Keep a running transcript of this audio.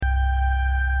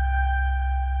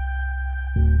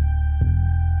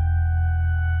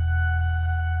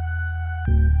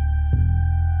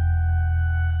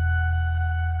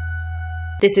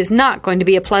This is not going to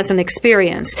be a pleasant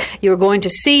experience. You're going to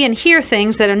see and hear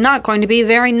things that are not going to be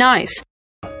very nice.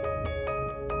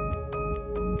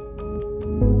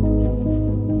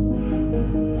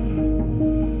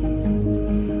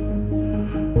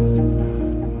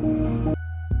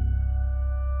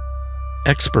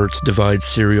 Experts divide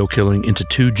serial killing into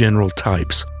two general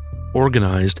types,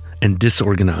 organized and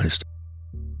disorganized.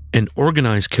 An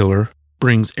organized killer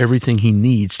brings everything he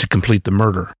needs to complete the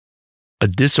murder. A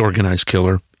disorganized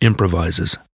killer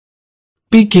improvises.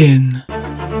 Begin.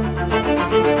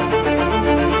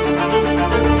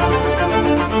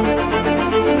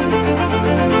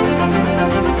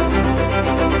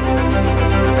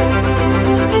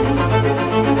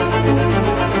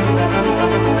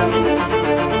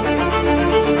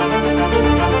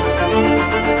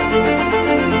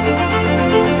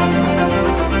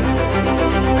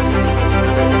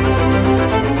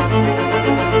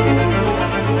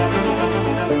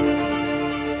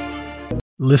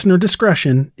 Listener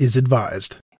discretion is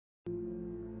advised.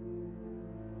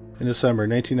 In December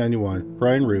 1991,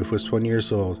 Bryan Ruff was 20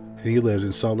 years old, and he lived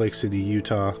in Salt Lake City,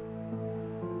 Utah.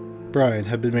 Bryan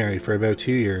had been married for about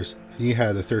 2 years, and he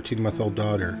had a 13-month-old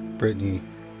daughter, Brittany.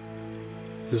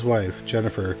 His wife,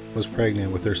 Jennifer, was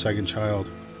pregnant with their second child.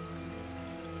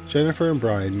 Jennifer and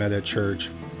Bryan met at church.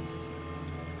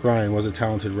 Bryan was a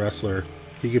talented wrestler.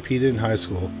 He competed in high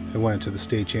school and went to the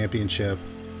state championship.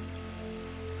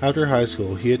 After high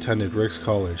school, he attended Rick's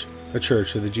College, a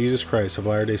church of the Jesus Christ of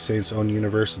Latter-day Saints-owned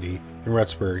university in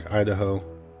Rexburg, Idaho.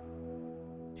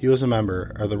 He was a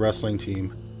member of the wrestling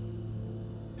team.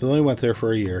 He only went there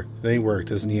for a year, then he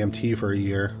worked as an EMT for a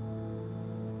year.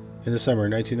 In December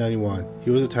 1991,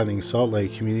 he was attending Salt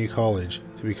Lake Community College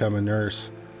to become a nurse.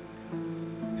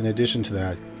 In addition to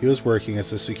that, he was working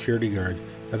as a security guard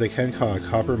at the Kennecott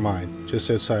Copper Mine just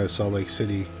outside of Salt Lake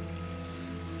City.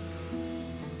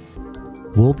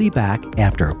 We'll be back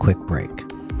after a quick break.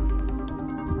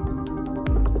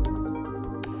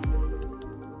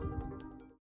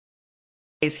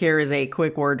 Here is a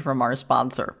quick word from our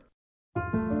sponsor.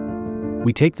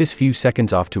 We take this few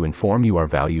seconds off to inform you, our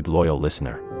valued loyal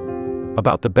listener,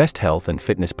 about the best health and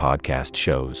fitness podcast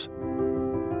shows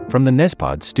from the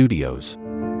Nespod Studios.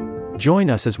 Join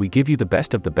us as we give you the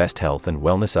best of the best health and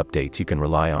wellness updates you can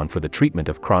rely on for the treatment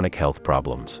of chronic health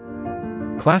problems.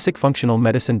 Classic functional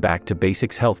medicine back to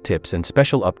basics health tips and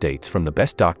special updates from the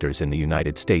best doctors in the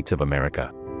United States of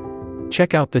America.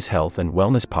 Check out this health and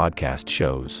wellness podcast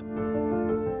shows.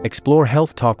 Explore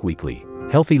Health Talk Weekly,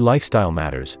 Healthy Lifestyle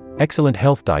Matters, Excellent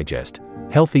Health Digest,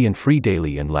 Healthy and Free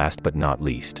Daily, and last but not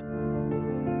least,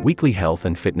 Weekly Health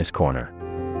and Fitness Corner.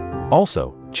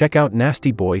 Also, check out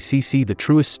Nasty Boy CC, the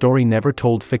truest story never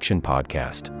told fiction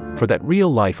podcast, for that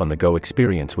real life on the go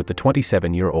experience with the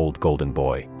 27-year-old golden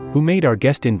boy who made our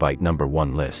guest invite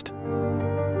 #1 list.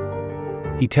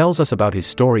 He tells us about his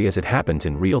story as it happens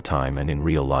in real time and in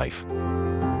real life.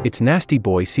 It's Nasty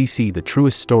Boy CC, the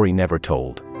truest story never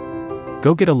told.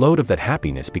 Go get a load of that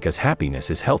happiness, because happiness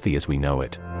is healthy as we know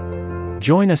it.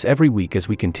 Join us every week as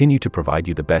we continue to provide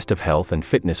you the best of health and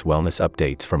fitness wellness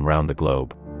updates from around the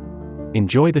globe.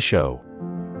 Enjoy the show.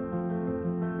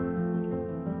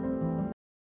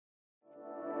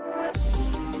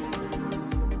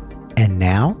 And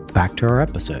now, back to our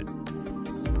episode.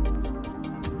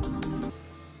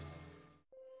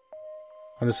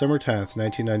 On December 10th,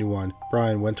 1991,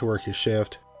 Bryan went to work his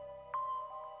shift.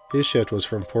 His shift was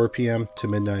from 4 p.m. to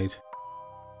midnight.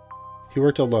 He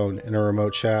worked alone in a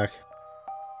remote shack.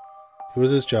 It was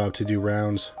his job to do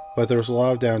rounds, but there was a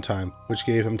lot of downtime, which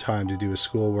gave him time to do his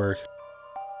schoolwork.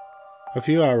 A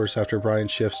few hours after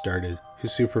Bryan's shift started,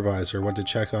 his supervisor went to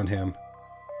check on him.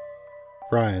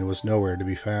 Bryan was nowhere to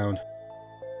be found.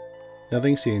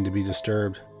 Nothing seemed to be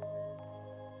disturbed.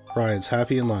 Bryan's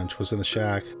half-eaten lunch was in the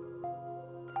shack.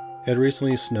 It had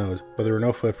recently snowed, but there were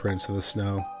no footprints in the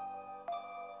snow.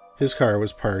 His car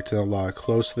was parked in a lot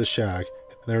close to the shack,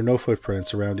 and there were no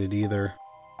footprints around it either.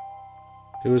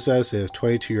 It was as if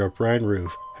 22-year-old Bryan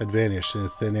Ruff had vanished into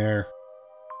thin air.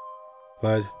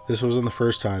 But this wasn't the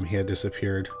first time he had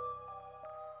disappeared.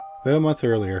 About a month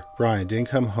earlier, Bryan didn't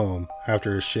come home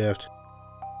after his shift.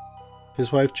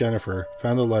 His wife Jennifer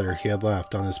found a letter he had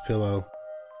left on his pillow.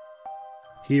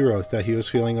 He wrote that he was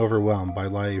feeling overwhelmed by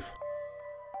life.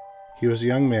 He was a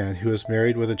young man who was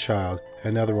married with a child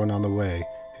and another one on the way,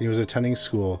 and he was attending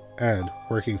school and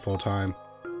working full-time.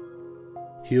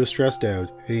 He was stressed out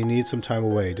and he needed some time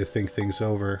away to think things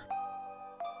over.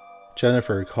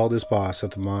 Jennifer called his boss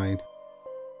at the mine.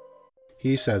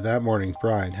 He said that morning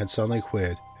Bryan had suddenly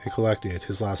quit and collected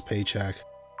his last paycheck.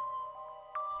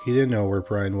 He didn't know where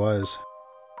Bryan was.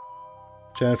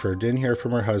 Jennifer didn't hear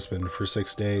from her husband for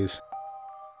 6 days.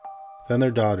 Then their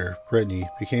daughter, Brittany,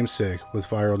 became sick with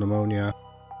viral pneumonia.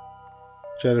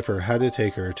 Jennifer had to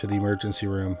take her to the emergency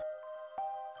room.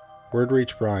 Word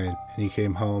reached Bryan, and he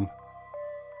came home.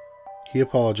 He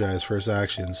apologized for his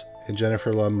actions, and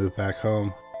Jennifer let him move back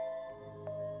home.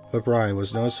 But Bryan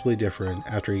was noticeably different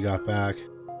after he got back.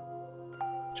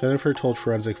 Jennifer told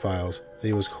Forensic Files that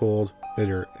he was cold,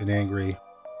 bitter, and angry.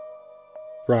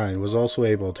 Bryan was also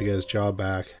able to get his job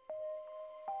back.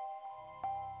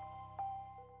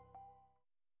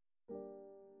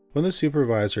 When the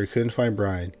supervisor couldn't find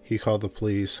Bryan, he called the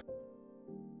police.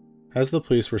 As the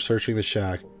police were searching the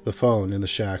shack, the phone in the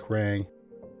shack rang.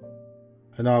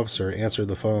 An officer answered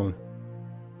the phone.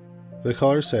 The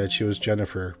caller said she was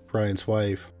Jennifer, Bryan's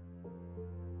wife.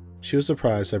 She was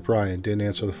surprised that Bryan didn't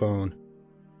answer the phone.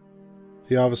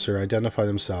 The officer identified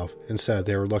himself and said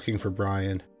they were looking for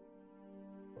Bryan.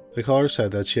 The caller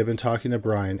said that she had been talking to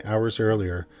Bryan hours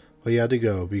earlier, but he had to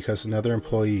go because another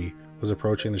employee was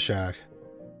approaching the shack.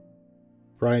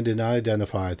 Bryan did not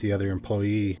identify the other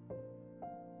employee.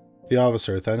 The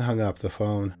officer then hung up the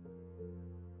phone.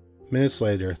 Minutes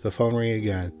later, the phone rang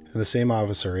again, and the same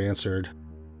officer answered.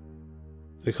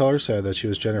 The caller said that she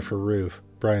was Jennifer Ruff,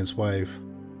 Bryan's wife.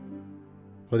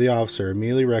 But the officer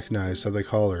immediately recognized that the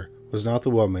caller was not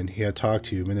the woman he had talked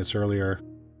to minutes earlier.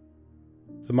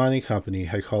 The mining company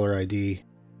had caller ID.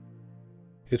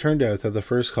 It turned out that the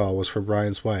first call was for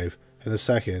Bryan's wife, and the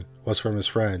second was from his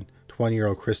friend,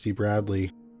 20-year-old Christy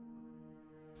Bradley.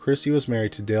 Christy was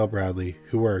married to Dale Bradley,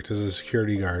 who worked as a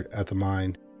security guard at the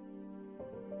mine.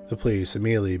 The police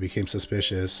immediately became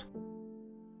suspicious.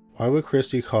 Why would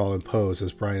Christy call and pose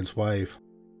as Bryan's wife?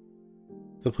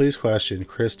 The police questioned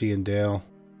Christy and Dale.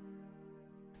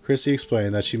 Christy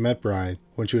explained that she met Bryan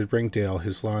when she would bring Dale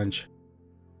his lunch.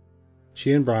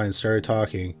 She and Bryan started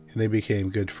talking, and they became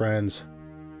good friends.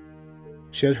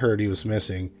 She had heard he was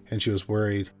missing, and she was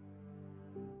worried.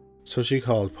 So she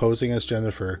called posing as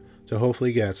Jennifer to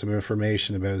hopefully get some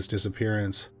information about his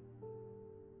disappearance.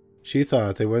 She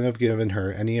thought they wouldn't have given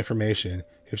her any information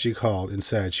if she called and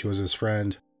said she was his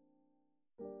friend.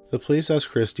 The police asked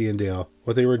Christy and Dale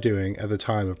what they were doing at the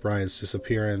time of Bryan's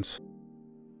disappearance.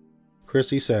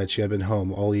 Christy said she had been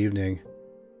home all evening.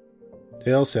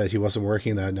 Dale said he wasn't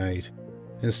working that night.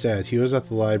 Instead, he was at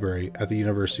the library at the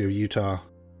University of Utah.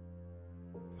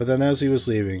 But then as he was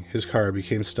leaving, his car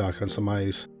became stuck on some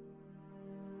ice.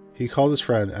 He called his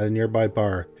friend at a nearby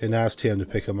bar and asked him to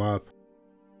pick him up.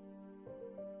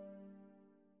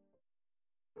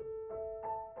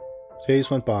 Days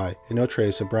went by, and no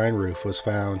trace of Bryan Ruff was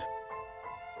found.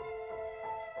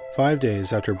 5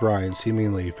 days after Bryan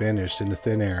seemingly vanished into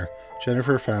thin air,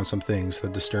 Jennifer found some things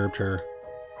that disturbed her.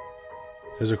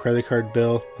 There was a credit card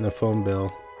bill and a phone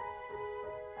bill.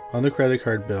 On the credit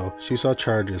card bill, she saw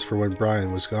charges for when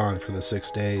Bryan was gone for the 6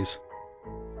 days.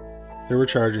 There were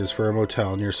charges for a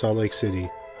motel near Salt Lake City,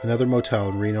 another motel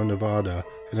in Reno, Nevada,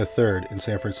 and a third in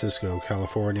San Francisco,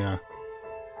 California.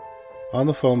 On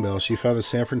the phone bill, she found a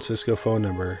San Francisco phone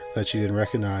number that she didn't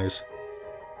recognize.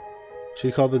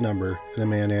 She called the number, and a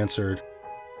man answered.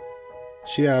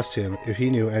 She asked him if he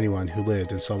knew anyone who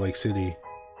lived in Salt Lake City.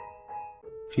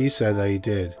 He said that he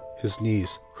did, his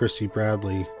niece, Christy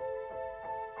Bradley.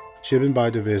 She had been by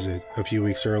to visit a few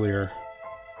weeks earlier.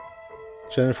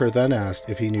 Jennifer then asked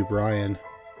if he knew Bryan.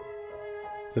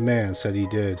 The man said he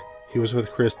did. He was with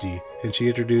Christy, and she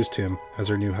introduced him as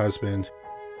her new husband.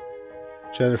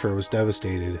 Jennifer was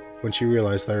devastated when she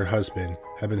realized that her husband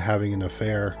had been having an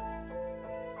affair.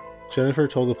 Jennifer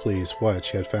told the police what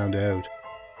she had found out.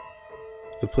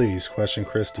 The police questioned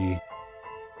Christy.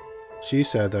 She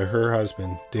said that her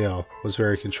husband, Dale, was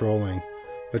very controlling,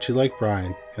 but she liked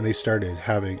Bryan and they started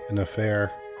having an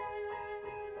affair.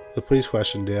 The police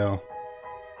questioned Dale.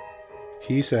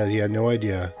 He said he had no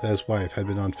idea that his wife had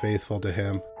been unfaithful to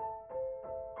him.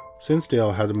 Since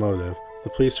Dale had a motive, the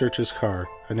police searched his car,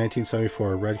 a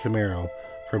 1974 red Camaro,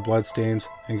 for bloodstains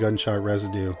and gunshot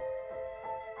residue.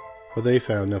 But they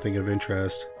found nothing of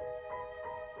interest.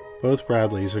 Both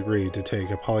Bradleys agreed to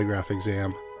take a polygraph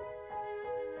exam.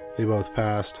 They both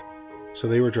passed, so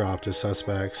they were dropped as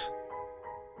suspects.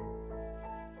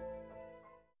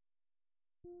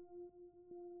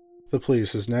 The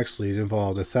police's next lead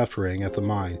involved a theft ring at the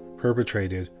mine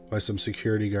perpetrated by some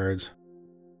security guards.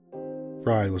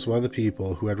 Bryan was one of the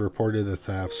people who had reported the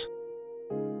thefts.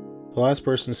 The last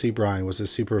person to see Bryan was his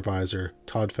supervisor,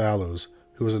 Todd Fallows,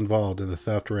 who was involved in the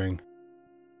theft ring.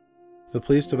 The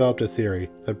police developed a theory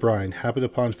that Bryan happened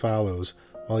upon Fallows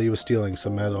while he was stealing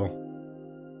some metal.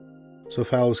 So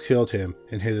Fallows killed him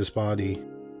and hid his body.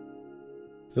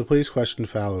 The police questioned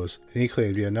Fallows, and he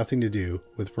claimed he had nothing to do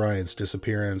with Bryan's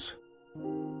disappearance.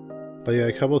 But he had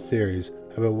a couple of theories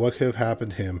about what could have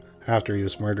happened to him after he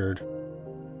was murdered.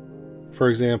 For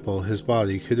example, his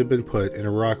body could have been put in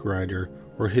a rock grinder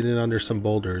or hidden under some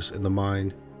boulders in the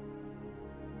mine.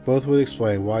 Both would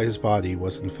explain why his body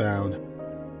wasn't found.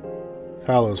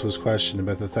 Fallows was questioned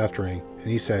about the theft ring, and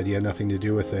he said he had nothing to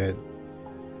do with it.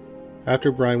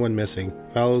 After Bryan went missing,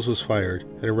 Fallows was fired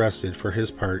and arrested for his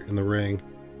part in the ring.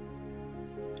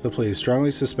 The police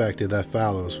strongly suspected that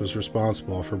Fallows was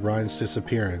responsible for Bryan's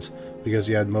disappearance because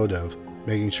he had motive,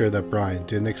 making sure that Bryan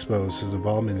didn't expose his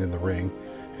involvement in the ring,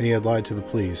 and he had lied to the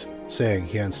police, saying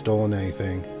he hadn't stolen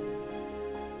anything.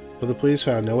 But the police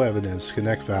found no evidence to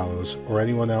connect Fallows or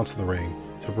anyone else in the ring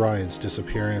to Bryan's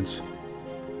disappearance.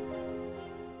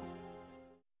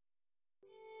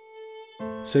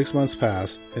 6 months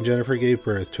passed, and Jennifer gave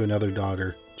birth to another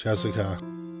daughter, Jessica.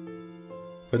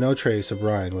 But no trace of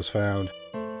Bryan was found.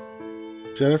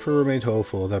 Jennifer remained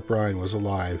hopeful that Bryan was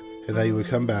alive and that he would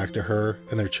come back to her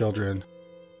and their children.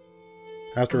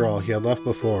 After all, he had left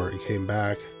before and came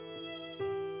back.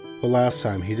 But last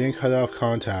time, he didn't cut off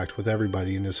contact with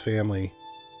everybody in his family.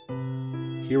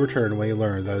 He returned when he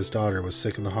learned that his daughter was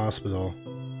sick in the hospital.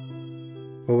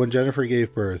 But when Jennifer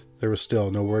gave birth, there was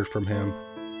still no word from him.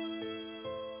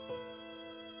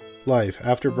 Life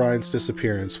after Bryan's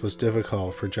disappearance was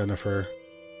difficult for Jennifer.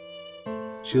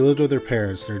 She lived with her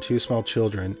parents and her 2 small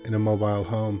children in a mobile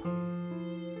home.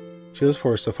 She was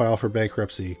forced to file for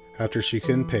bankruptcy after she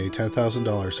couldn't pay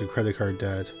 $10,000 in credit card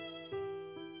debt.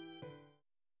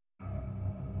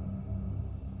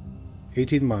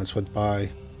 18 months went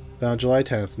by. Then on July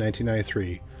 10,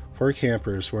 1993, 4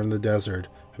 campers were in the desert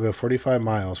about 45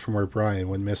 miles from where Bryan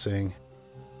went missing.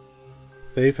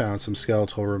 They found some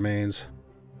skeletal remains.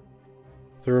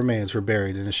 The remains were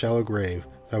buried in a shallow grave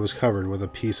that was covered with a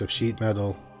piece of sheet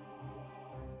metal.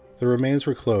 The remains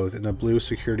were clothed in a blue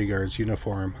security guard's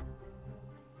uniform.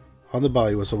 On the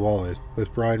body was a wallet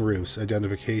with Bryan Ruff's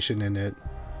identification in it.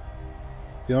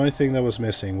 The only thing that was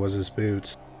missing was his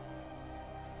boots.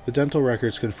 The dental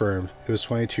records confirmed it was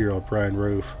 22-year-old Bryan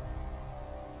Ruff.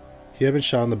 He had been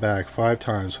shot in the back 5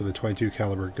 times with a .22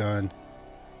 caliber gun.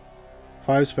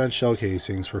 5 spent shell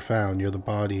casings were found near the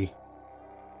body.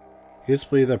 It's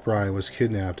believed that Bryan was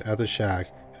kidnapped at the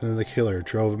shack and then the killer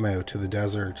drove him out to the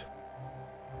desert.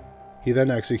 He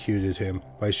then executed him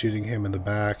by shooting him in the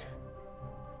back.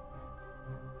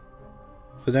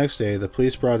 The next day, the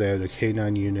police brought out a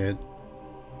K-9 unit.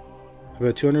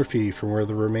 About 200 feet from where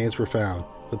the remains were found,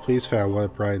 the police found one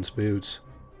of Bryan's boots.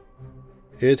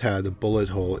 It had a bullet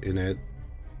hole in it.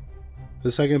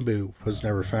 The second boot was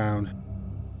never found.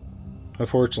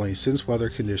 Unfortunately, since weather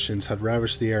conditions had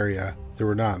ravaged the area, there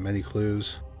were not many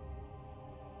clues.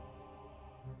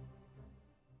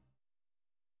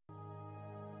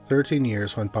 "13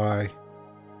 years went by.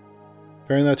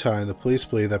 During that time, the police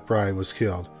believed that Bryan was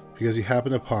killed because he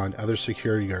happened upon other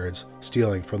security guards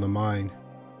stealing from the mine.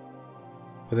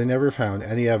 But they never found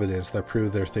any evidence that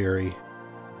proved their theory.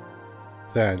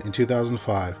 Then, in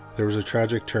 2005, there was a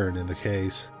tragic turn in the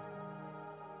case.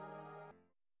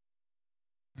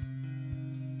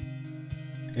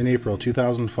 In April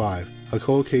 2005, a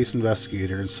cold case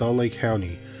investigator in Salt Lake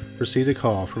County received a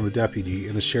call from a deputy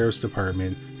in the Sheriff's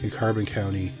Department in Carbon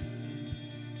County.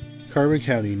 Carbon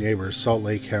County neighbors Salt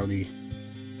Lake County.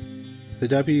 The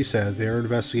deputy said they were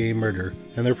investigating murder,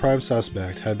 and their prime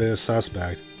suspect had been a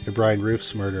suspect in Bryan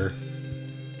Ruff's murder.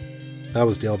 That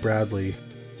was Dale Bradley.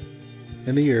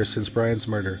 In the years since Bryan's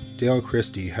murder, Dale and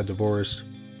Christy had divorced.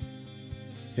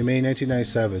 In May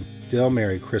 1997, Dale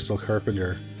married Crystal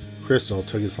Carpenter. Crystal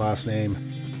took his last name.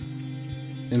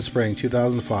 In spring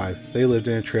 2005, they lived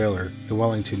in a trailer in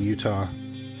Wellington, Utah.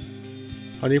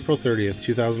 On April 30th,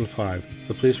 2005,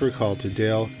 the police were called to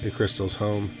Dale and Crystal's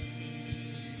home.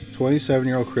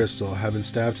 27-year-old Crystal had been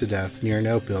stabbed to death near an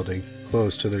outbuilding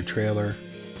close to their trailer.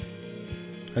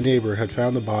 A neighbor had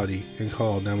found the body and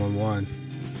called 911.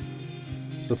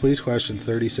 The police questioned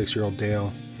 36-year-old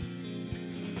Dale.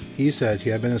 He said he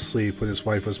had been asleep when his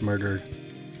wife was murdered.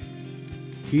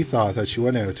 He thought that she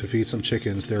went out to feed some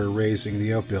chickens they were raising in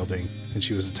the outbuilding and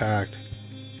she was attacked.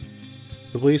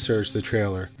 The police searched the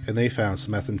trailer and they found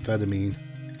some methamphetamine.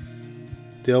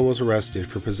 Dale was arrested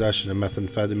for possession of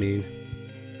methamphetamine.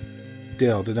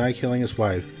 Dale denied killing his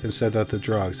wife and said that the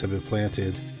drugs had been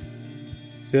planted.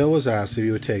 Dale was asked if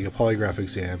he would take a polygraph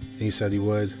exam and he said he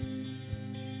would.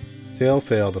 Dale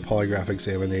failed the polygraph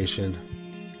examination.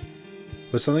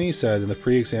 But something he said in the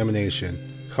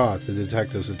pre-examination caught the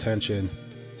detective's attention.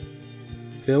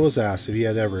 Dale was asked if he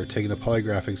had ever taken a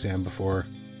polygraph exam before.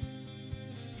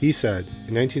 He said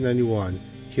in 1991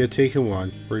 he had taken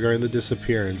one regarding the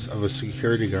disappearance of a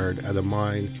security guard at a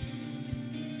mine.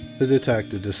 The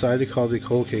detective decided to call the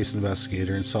cold case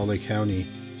investigator in Salt Lake County.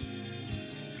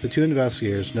 The two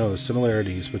investigators noticed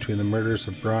similarities between the murders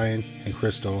of Bryan and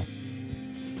Crystal.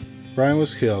 Bryan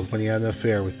was killed when he had an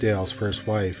affair with Dale's first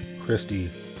wife,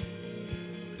 Christy.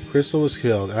 Crystal was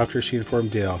killed after she informed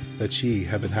Dale that she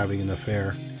had been having an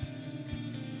affair.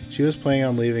 She was planning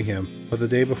on leaving him, but the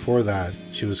day before that,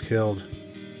 she was killed.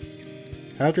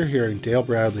 After hearing Dale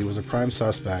Bradley was a prime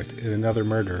suspect in another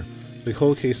murder, the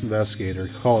cold case investigator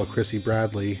called Chrissy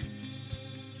Bradley.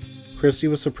 Christy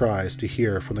was surprised to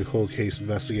hear from the cold case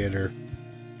investigator.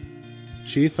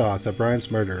 She thought that Bryan's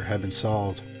murder had been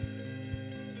solved.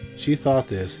 She thought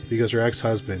this because her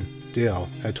ex-husband, Dale,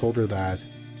 had told her that.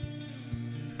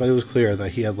 But it was clear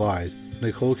that he had lied, and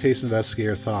the cold case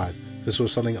investigator thought this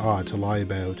was something odd to lie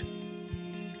about.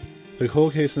 The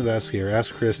cold case investigator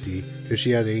asked Christy if she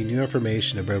had any new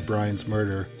information about Bryan's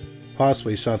murder,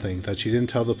 possibly something that she didn't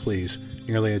tell the police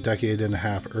nearly a decade and a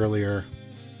half earlier.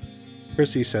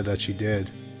 Christy said that she did.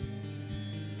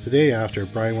 The day after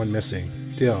Bryan went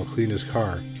missing, Dale cleaned his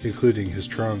car, including his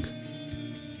trunk.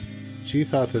 She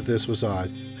thought that this was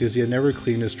odd because he had never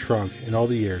cleaned his trunk in all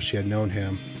the years she had known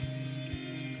him.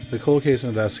 The cold case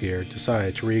investigator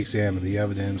decided to re-examine the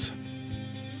evidence.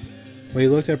 When he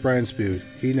looked at Bryan's boot,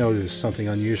 he noticed something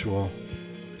unusual.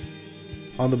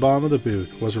 On the bottom of the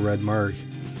boot was a red mark.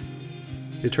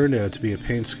 It turned out to be a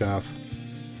paint scuff.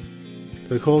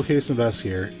 The cold case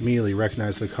investigator immediately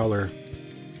recognized the color.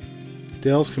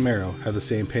 Dale's Camaro had the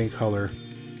same paint color.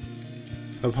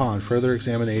 Upon further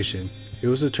examination, it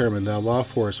was determined that a lot of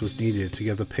force was needed to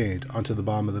get the paint onto the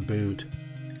bottom of the boot.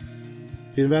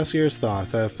 The investigators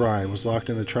thought that if Bryan was locked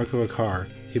in the trunk of a car,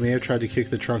 he may have tried to kick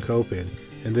the trunk open,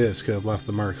 and this could have left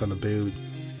the mark on the boot.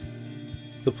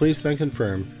 The police then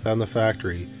confirmed that in the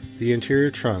factory, the interior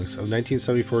trunks of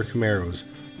 1974 Camaros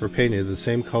were painted the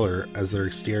same color as their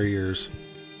exteriors.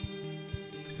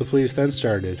 The police then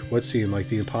started what seemed like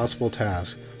the impossible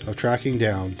task of tracking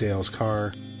down Dale's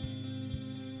car.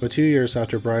 But 2 years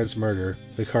after Bryan's murder,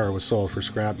 the car was sold for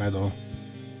scrap metal.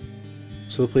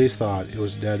 So the police thought it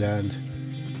was a dead end.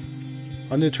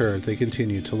 Undeterred, they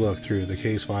continued to look through the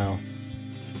case file.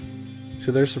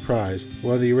 To their surprise,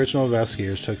 one of the original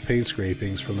investigators took paint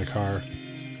scrapings from the car.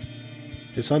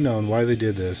 It's unknown why they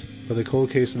did this, but the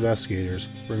cold case investigators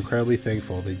were incredibly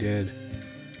thankful they did.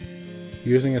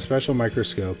 Using a special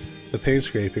microscope, the paint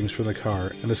scrapings from the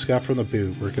car and the scuff from the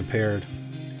boot were compared.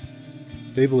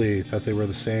 They believed that they were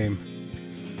the same.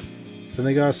 Then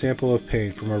they got a sample of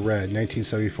paint from a red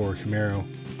 1974 Camaro.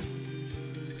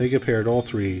 They compared all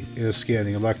three in a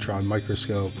scanning electron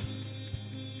microscope.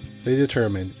 They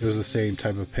determined it was the same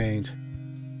type of paint.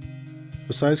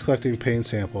 Besides collecting paint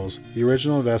samples, the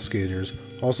original investigators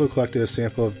also collected a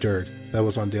sample of dirt that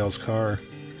was on Dale's car.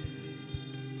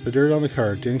 The dirt on the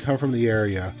car didn't come from the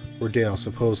area where Dale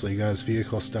supposedly got his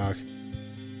vehicle stuck,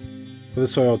 but the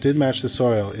soil did match the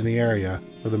soil in the area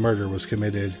where the murder was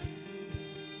committed.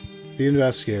 The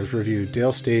investigators reviewed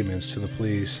Dale's statements to the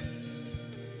police.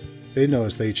 They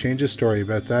noticed that he changed his story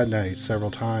about that night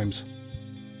several times.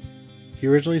 He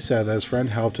originally said that his friend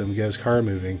helped him get his car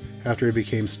moving after he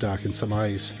became stuck in some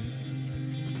ice.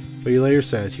 But he later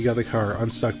said he got the car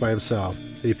unstuck by himself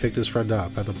and he picked his friend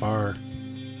up at the bar.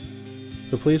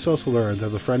 The police also learned that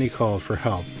the friend he called for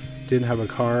help didn't have a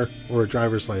car or a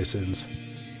driver's license.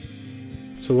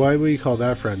 So why would he call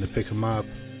that friend to pick him up?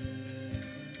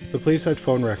 The police had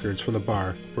phone records from the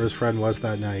bar where his friend was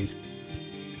that night.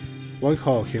 One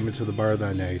call came into the bar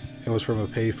that night and was from a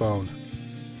payphone.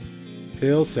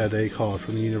 Dale said that he called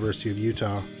from the University of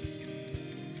Utah.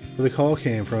 But the call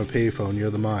came from a payphone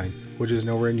near the mine, which is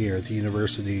nowhere near the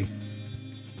university.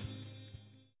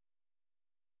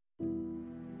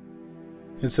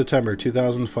 In September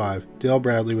 2005, Dale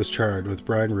Bradley was charged with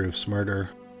Bryan Ruff's murder.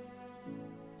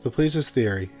 The police's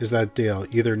theory is that Dale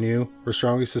either knew or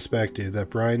strongly suspected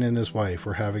that Bryan and his wife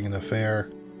were having an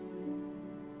affair.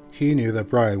 He knew that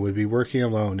Bryan would be working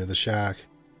alone in the shack.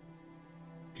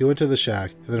 He went to the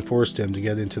shack and then forced him to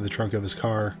get into the trunk of his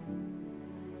car.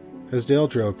 As Dale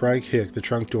drove, Bryan kicked the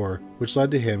trunk door, which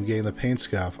led to him getting the paint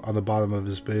scuff on the bottom of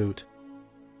his boot.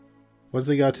 Once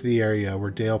they got to the area where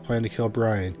Dale planned to kill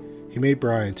Bryan, he made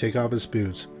Bryan take off his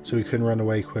boots so he couldn't run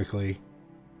away quickly.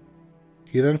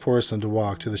 He then forced him to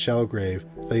walk to the shallow grave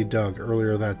that he dug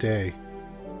earlier that day.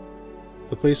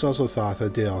 The police also thought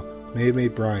that Dale may have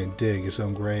made Bryan dig his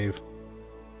own grave.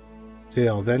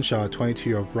 Dale then shot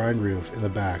 22-year-old Bryan Ruff in the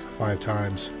back 5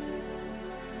 times.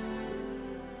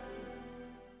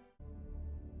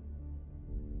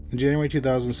 In January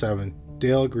 2007,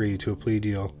 Dale agreed to a plea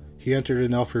deal. He entered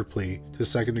an Elford plea to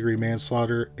second-degree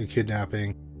manslaughter and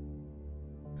kidnapping.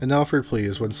 An Alford plea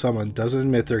is when someone doesn't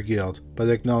admit their guilt but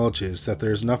acknowledges that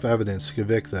there is enough evidence to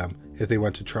convict them if they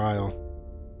went to trial.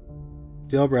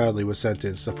 Dale Bradley was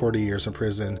sentenced to 40 years in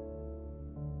prison.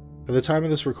 At the time of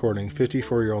this recording,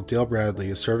 54-year-old Dale Bradley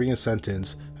is serving a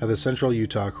sentence at the Central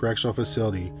Utah Correctional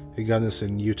Facility in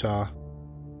Gunnison, Utah.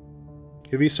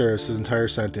 If he serves his entire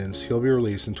sentence, he'll be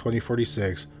released in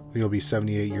 2046 when he'll be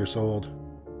 78 years old.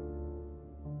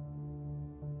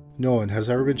 No one has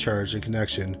ever been charged in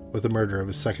connection with the murder of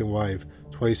his second wife,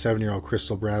 27-year-old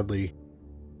Crystal Bradley.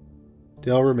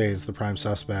 Dale remains the prime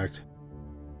suspect.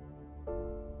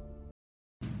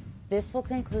 This will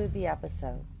conclude the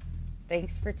episode.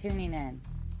 Thanks for tuning in.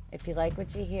 If you like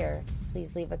what you hear,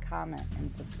 please leave a comment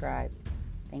and subscribe.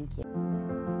 Thank you.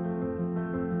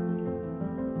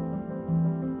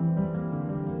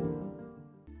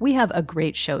 We have a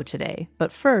great show today,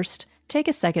 but first, take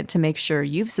a second to make sure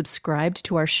you've subscribed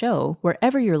to our show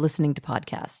wherever you're listening to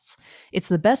podcasts. It's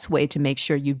the best way to make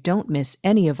sure you don't miss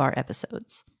any of our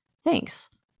episodes. Thanks.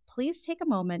 Please take a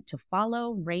moment to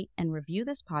follow, rate, and review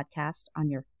this podcast on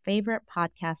your favorite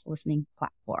podcast listening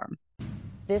platform.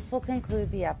 This will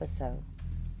conclude the episode.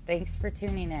 Thanks for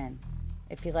tuning in.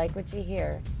 If you like what you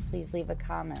hear, please leave a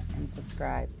comment and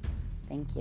subscribe. Thank you.